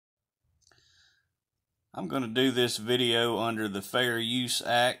I'm going to do this video under the Fair Use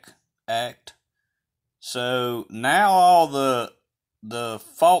Act. So now all the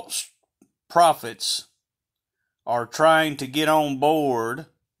false prophets are trying to get on board.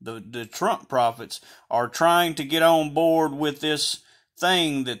 The Trump prophets are trying to get on board with this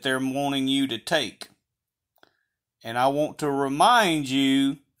thing that they're wanting you to take. And I want to remind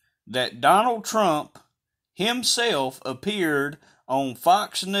you that Donald Trump himself appeared on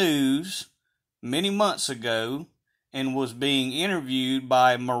Fox News many months ago and was being interviewed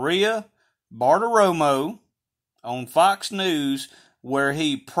by Maria Bartiromo on Fox News, where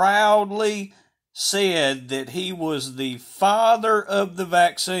he proudly said that he was the father of the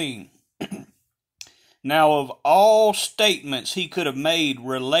vaccine. Now, of all statements he could have made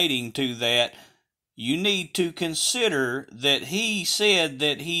relating to that, you need to consider that he said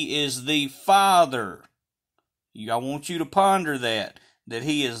that he is the father. I want you to ponder that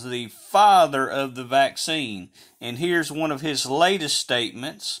he is the father of the vaccine. And here's one of his latest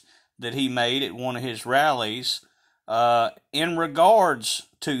statements that he made at one of his rallies in regards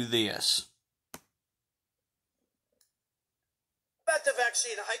to this. About the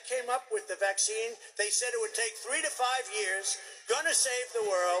vaccine, I came up with the vaccine. They said it would take 3 to 5 years. Gonna save the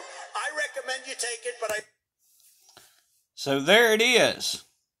world. I recommend you take it, but So there it is.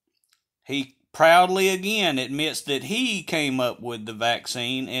 He proudly again admits that he came up with the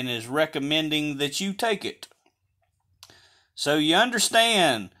vaccine and is recommending that you take it. So you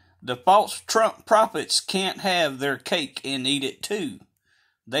understand, the false Trump prophets can't have their cake and eat it too.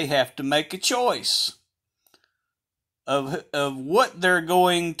 They have to make a choice of what they're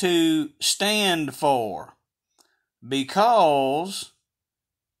going to stand for, because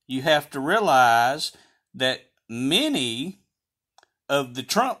you have to realize that many of the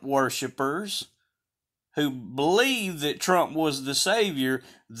Trump worshipers who believe that Trump was the savior,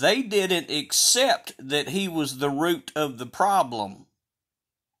 they didn't accept that he was the root of the problem.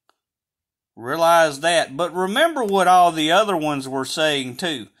 Realize that. But remember what all the other ones were saying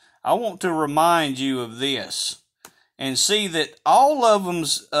too. I want to remind you of this and see that all of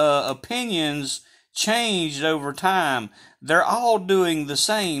them's opinions changed over time. They're all doing the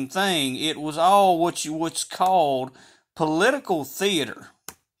same thing. It was all what's called political theater.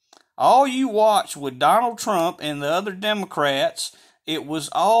 All you watch with Donald Trump and the other Democrats, it was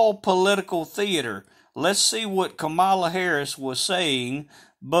all political theater. Let's see what Kamala Harris was saying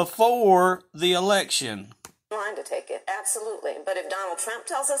before the election. Mind to take it, absolutely. But if Donald Trump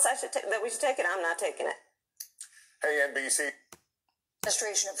tells us that we should take it, I'm not taking it. hey, NBC.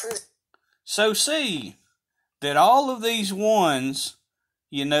 Administration approves. So see that all of these ones,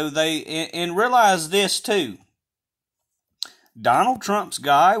 and realize this too. Donald Trump's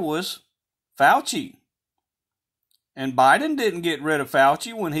guy was Fauci. And Biden didn't get rid of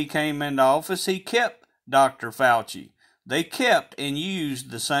Fauci when he came into office. He kept Dr. Fauci. They kept and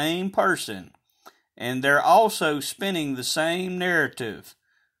used the same person. And they're also spinning the same narrative.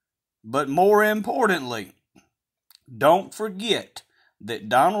 But more importantly, don't forget that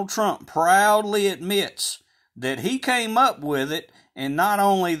Donald Trump proudly admits that he came up with it. And not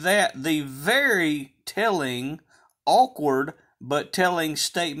only that, the very telling, awkward, but telling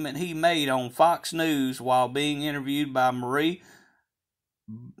statement he made on Fox News while being interviewed by Marie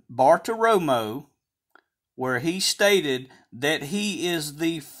Bartiromo, where he stated that he is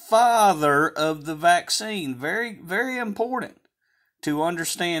the father of the vaccine. Very, very important to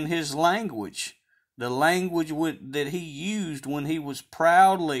understand his language. The language that he used when he was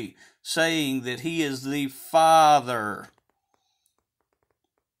proudly saying that he is the father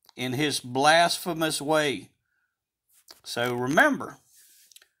in his blasphemous way. So remember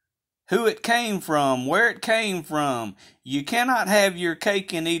who it came from, where it came from. You cannot have your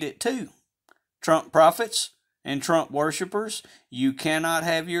cake and eat it too. Trump prophets and Trump worshipers, you cannot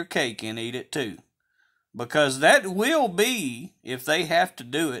have your cake and eat it too. Because that will be, if they have to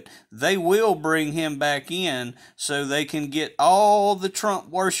do it, they will bring him back in so they can get all the Trump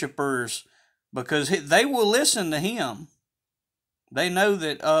worshipers, because they will listen to him. They know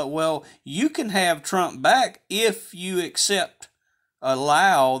that, you can have Trump back if you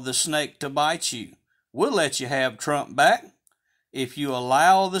allow the snake to bite you. We'll let you have Trump back if you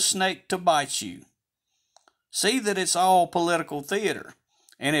allow the snake to bite you. See that it's all political theater.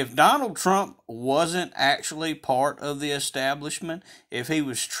 And if Donald Trump wasn't actually part of the establishment, if he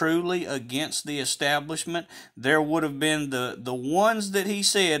was truly against the establishment, there would have been the ones that he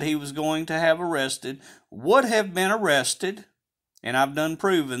said he was going to have arrested would have been arrested. And I've done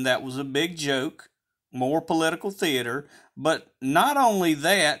proven that was a big joke, more political theater. But not only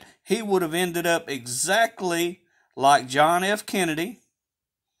that, he would have ended up exactly like John F. Kennedy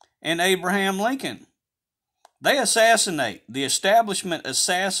and Abraham Lincoln. They assassinate. The establishment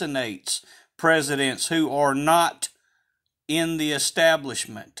assassinates presidents who are not in the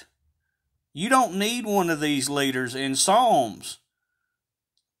establishment. You don't need one of these leaders. In Psalms,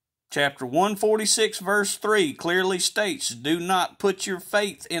 chapter 146, verse 3, clearly states, do not put your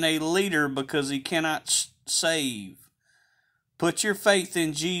faith in a leader because he cannot save. Put your faith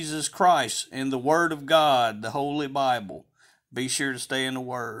in Jesus Christ, in the Word of God, the Holy Bible. Be sure to stay in the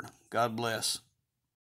Word. God bless.